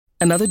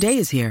Another day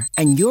is here,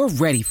 and you're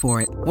ready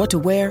for it. What to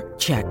wear?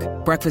 Check.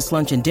 Breakfast,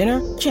 lunch, and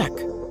dinner? Check.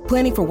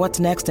 Planning for what's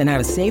next and how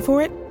to save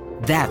for it?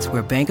 That's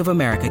where Bank of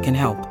America can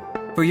help.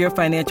 For your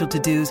financial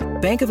to-dos,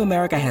 Bank of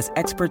America has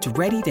experts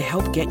ready to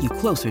help get you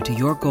closer to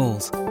your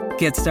goals.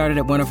 Get started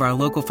at one of our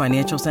local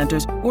financial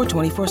centers or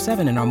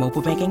 24/7 in our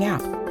mobile banking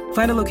app.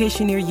 Find a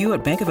location near you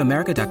at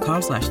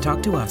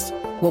bankofamerica.com/talktous.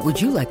 What would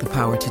you like the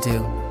power to do?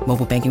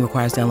 Mobile banking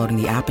requires downloading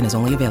the app and is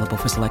only available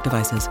for select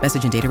devices.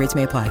 Message and data rates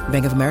may apply.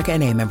 Bank of America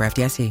N.A., member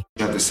FDIC.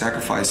 You have to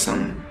sacrifice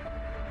something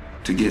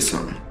to get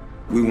something.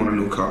 We want a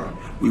new car.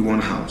 We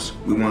want a house.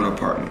 We want an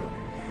apartment.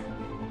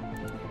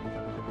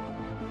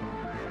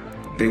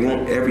 They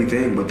want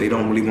everything, but they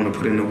don't really want to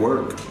put in the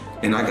work.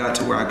 And I got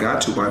to where I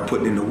got to by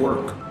putting in the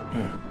work.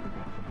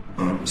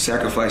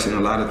 Sacrificing a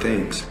lot of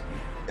things.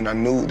 And I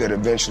knew that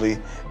eventually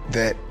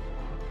that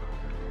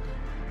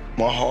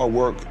my hard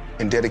work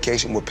and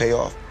dedication would pay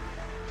off.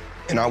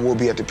 And I will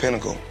be at the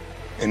pinnacle.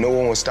 And no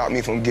one would stop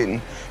me from getting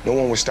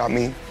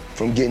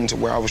to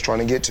where I was trying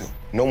to get to.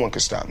 No one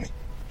could stop me.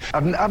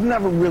 I've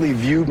never really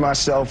viewed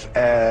myself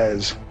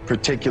as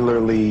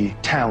particularly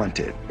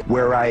talented.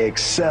 Where I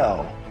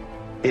excel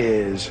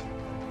is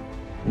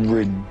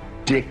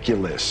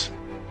ridiculous,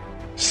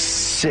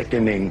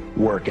 sickening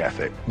work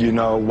ethic. You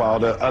know, while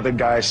the other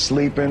guy's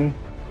sleeping,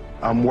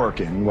 I'm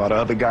working. While the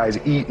other guy's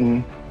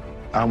eating,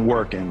 I'm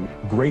working.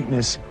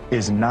 Greatness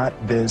is not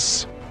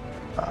this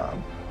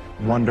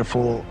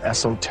wonderful,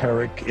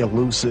 esoteric,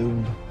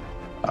 elusive,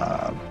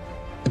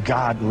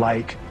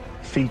 God-like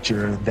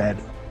feature that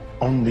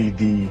only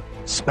the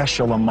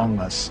special among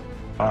us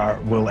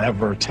will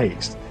ever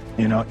taste.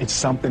 You know, it's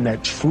something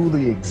that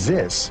truly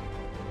exists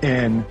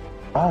in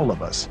all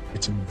of us.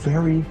 It's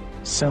very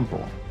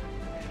simple.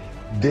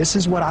 This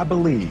is what I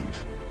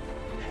believe,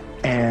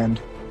 and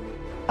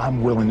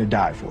I'm willing to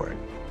die for it.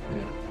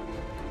 Yeah.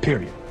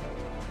 Period.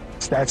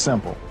 It's that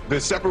simple. The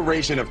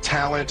separation of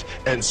talent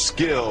and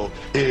skill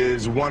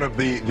is one of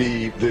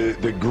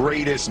the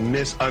greatest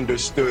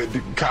misunderstood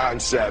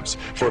concepts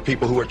for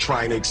people who are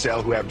trying to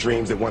excel, who have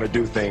dreams, that want to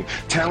do things.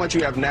 Talent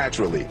you have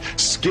naturally.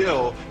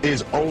 Skill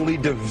is only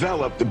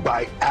developed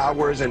by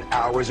hours and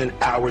hours and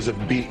hours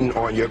of beating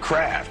on your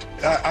craft.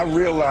 I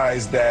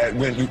realized that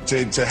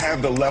to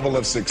have the level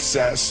of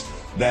success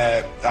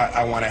that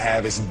I want to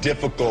have, it's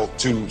difficult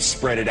to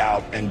spread it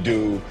out and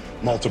do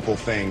multiple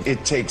things.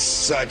 It takes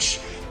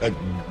such a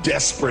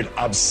desperate,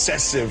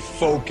 obsessive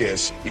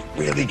focus. You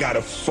really got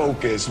to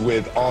focus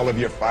with all of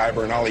your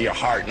fiber and all of your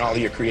heart and all of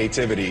your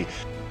creativity.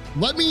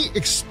 Let me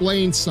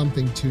explain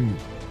something to you.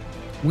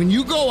 When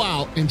you go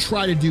out and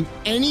try to do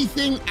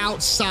anything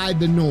outside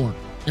the norm,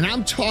 and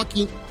I'm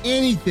talking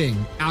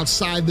anything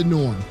outside the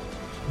norm,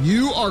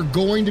 you are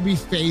going to be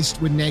faced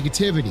with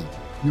negativity.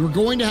 You are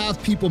going to have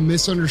people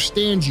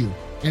misunderstand you.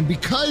 And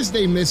because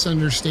they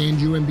misunderstand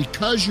you and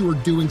because you are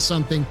doing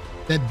something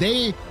that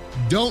they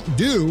don't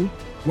do,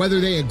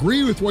 whether they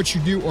agree with what you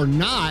do or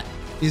not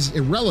is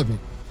irrelevant.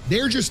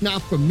 They're just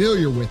not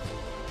familiar with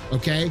it,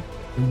 okay?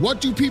 And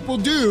what do people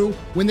do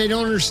when they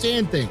don't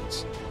understand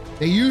things?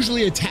 They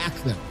usually attack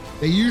them.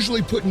 They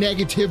usually put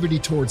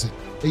negativity towards it.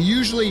 They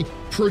usually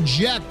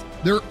project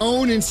their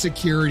own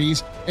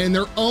insecurities and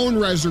their own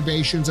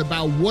reservations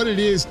about what it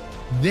is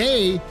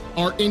they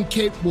are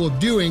incapable of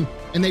doing,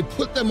 and they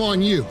put them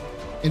on you.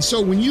 And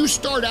so when you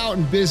start out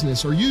in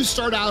business, or you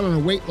start out on a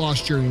weight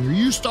loss journey, or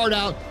you start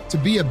out to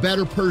be a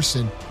better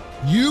person,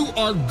 you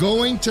are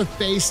going to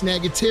face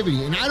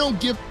negativity. And I don't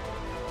give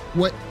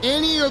what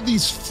any of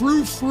these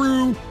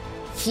frou-frou,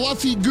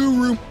 fluffy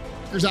gurus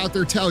out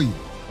there tell you,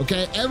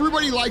 okay?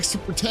 Everybody likes to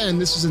pretend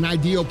this is an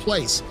ideal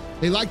place.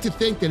 They like to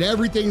think that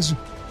everything's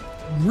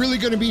really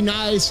going to be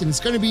nice, and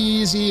it's going to be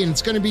easy, and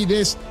it's going to be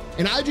this.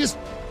 And I just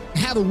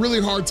have a really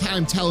hard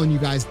time telling you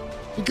guys,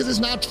 because it's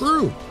not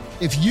true.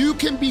 If you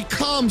can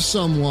become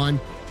someone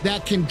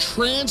that can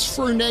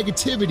transfer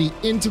negativity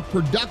into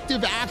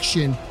productive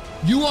action,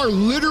 you are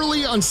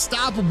literally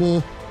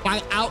unstoppable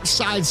by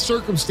outside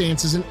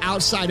circumstances and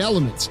outside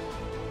elements.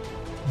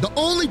 The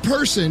only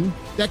person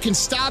that can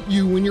stop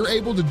you when you're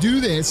able to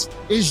do this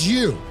is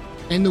you.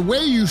 And the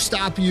way you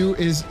stop you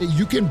is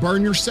you can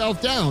burn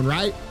yourself down,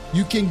 right?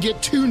 You can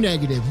get too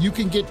negative. You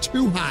can get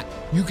too hot.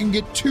 You can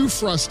get too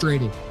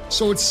frustrated.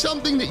 So it's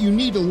something that you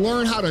need to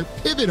learn how to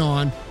pivot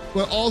on,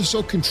 but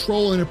also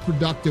control in a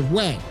productive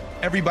way.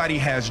 Everybody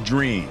has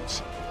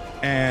dreams,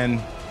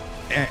 and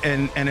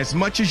as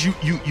much as you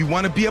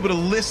want to be able to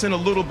listen a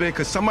little bit,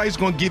 because somebody's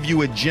going to give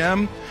you a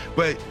gem,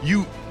 but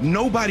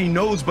nobody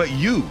knows but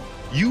you.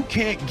 You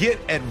can't get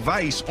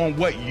advice on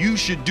what you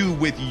should do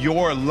with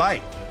your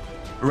life,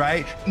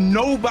 right?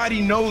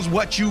 Nobody knows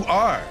what you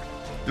are.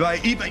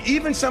 Like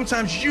even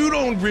sometimes you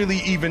don't really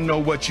even know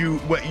what you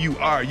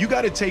are. You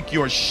got to take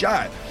your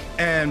shot,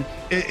 and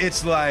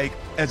it's like,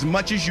 as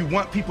much as you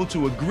want people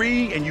to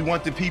agree and you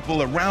want the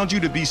people around you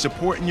to be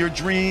supporting your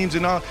dreams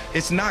and all,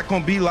 it's not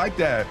going to be like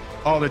that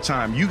all the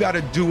time. You got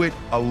to do it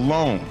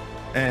alone.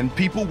 And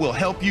people will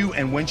help you,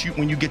 and when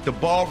you get the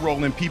ball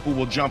rolling, people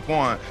will jump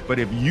on. But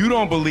if you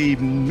don't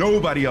believe,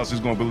 nobody else is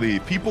going to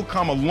believe. People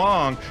come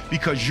along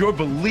because your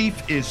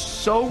belief is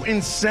so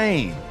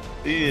insane.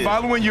 Yeah.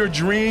 Following your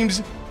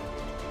dreams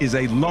is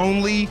a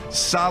lonely,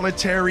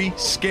 solitary,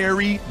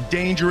 scary,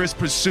 dangerous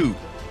pursuit.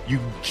 You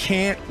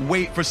can't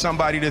wait for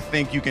somebody to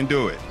think you can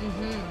do it.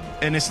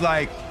 Mm-hmm. And it's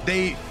like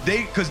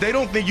because they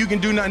don't think you can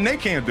do nothing they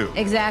can't do.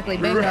 Exactly,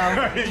 bingo.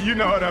 Right? You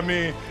know what I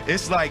mean?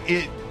 It's like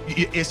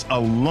it's a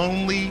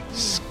lonely,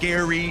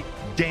 scary,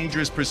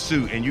 dangerous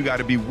pursuit, and you got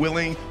to be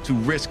willing to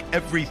risk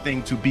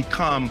everything to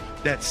become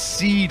that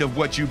seed of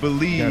what you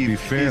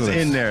believe is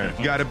in there.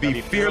 You got to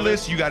be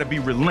fearless. You got to be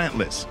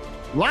relentless.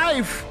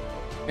 Life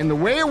and the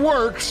way it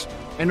works,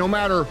 and no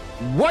matter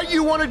what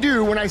you want to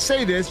do, when I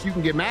say this, you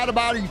can get mad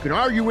about it, you can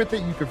argue with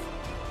it, you can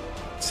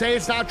say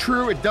it's not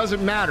true, it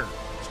doesn't matter.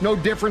 It's no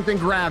different than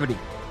gravity.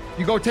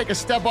 You go take a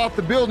step off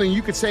the building,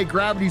 you could say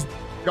gravity's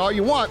all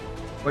you want,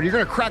 but you're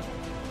going to crack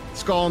the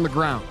skull on the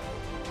ground.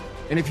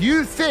 And if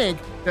you think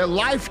that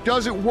life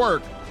doesn't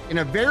work in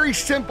a very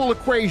simple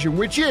equation,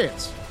 which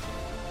is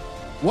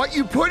what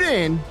you put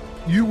in,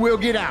 you will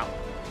get out.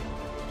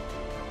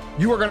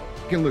 You are going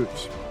to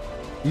lose.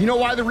 You know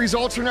why the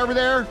results are never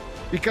there?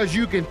 Because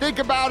you can think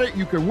about it,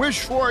 you can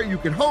wish for it, you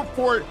can hope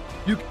for it,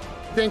 you can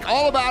think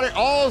all about it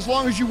all as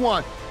long as you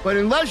want. But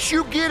unless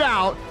you get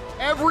out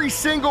every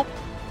single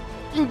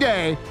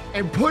day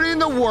and put in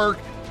the work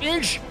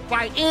inch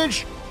by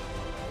inch,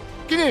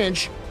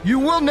 you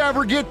will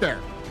never get there.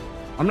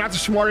 I'm not the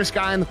smartest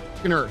guy on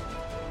the earth,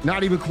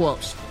 not even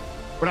close.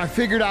 But I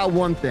figured out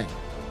one thing,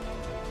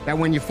 that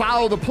when you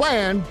follow the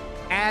plan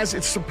as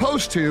it's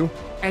supposed to,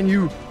 and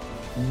you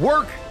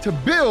work to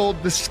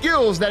build the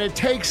skills that it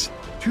takes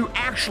to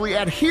actually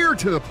adhere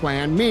to the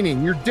plan,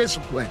 meaning your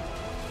discipline,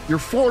 your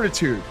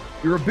fortitude,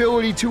 your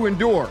ability to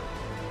endure,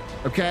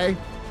 okay?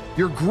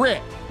 Your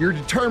grit, your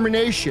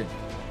determination,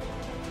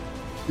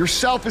 your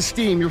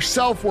self-esteem, your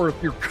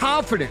self-worth, your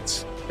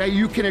confidence that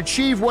you can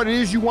achieve what it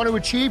is you want to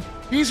achieve.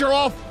 These are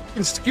all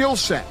skill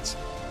sets.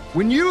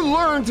 When you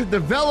learn to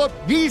develop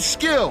these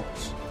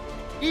skills,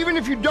 even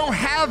if you don't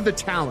have the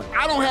talent,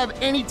 I don't have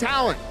any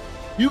talent.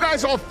 You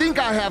guys all think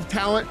I have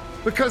talent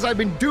because I've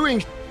been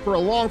doing for a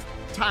long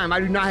time. I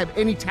do not have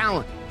any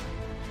talent.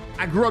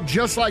 I grew up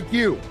just like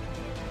you.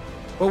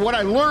 But what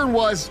I learned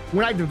was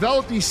when I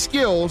develop these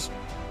skills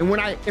and when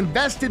I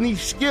invest in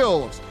these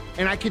skills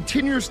and I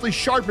continuously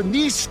sharpen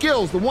these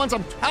skills, the ones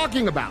I'm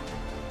talking about,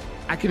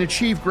 I can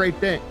achieve great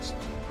things.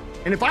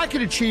 And if I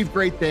can achieve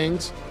great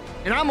things,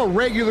 and I'm a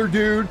regular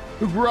dude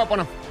who grew up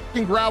on a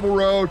fucking gravel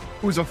road,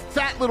 who was a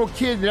fat little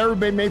kid that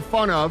everybody made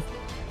fun of,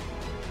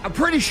 I'm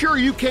pretty sure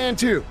you can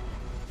too.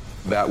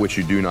 That which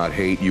you do not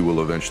hate, you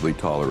will eventually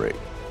tolerate.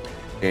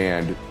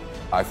 And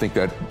I think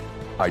that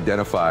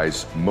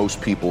identifies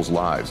most people's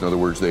lives. In other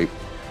words,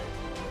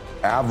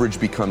 average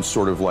becomes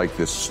sort of like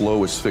this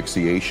slow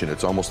asphyxiation.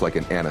 It's almost like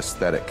an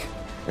anesthetic.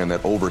 And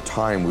that over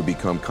time we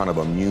become kind of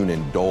immune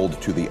and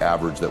dulled to the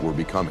average that we're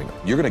becoming.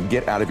 You're gonna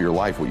get out of your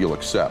life what you'll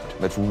accept.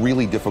 That's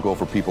really difficult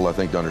for people, I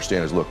think, to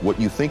understand is, look, what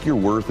you think you're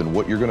worth and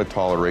what you're gonna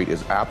tolerate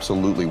is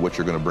absolutely what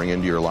you're gonna bring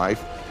into your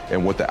life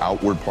and what the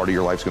outward part of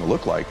your life's gonna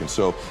look like. And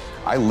so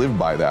I live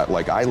by that.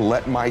 Like, I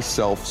let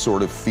myself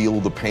sort of feel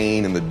the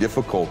pain and the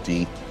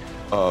difficulty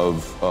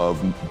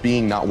of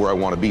being not where I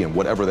wanna be in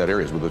whatever that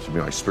area is, whether it's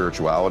my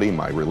spirituality,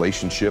 my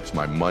relationships,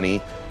 my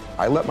money.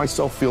 I let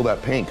myself feel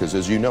that pain because,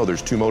 as you know,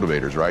 there's two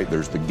motivators, right?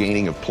 There's the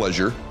gaining of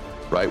pleasure,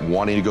 right?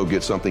 Wanting to go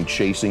get something,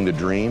 chasing the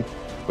dream,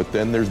 but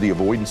then there's the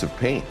avoidance of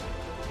pain.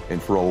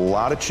 And for a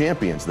lot of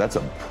champions, that's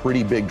a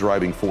pretty big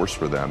driving force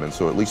for them. And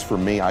so at least for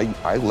me,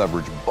 I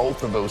leverage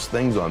both of those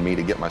things on me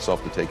to get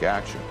myself to take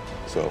action.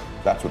 So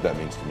that's what that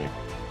means to me.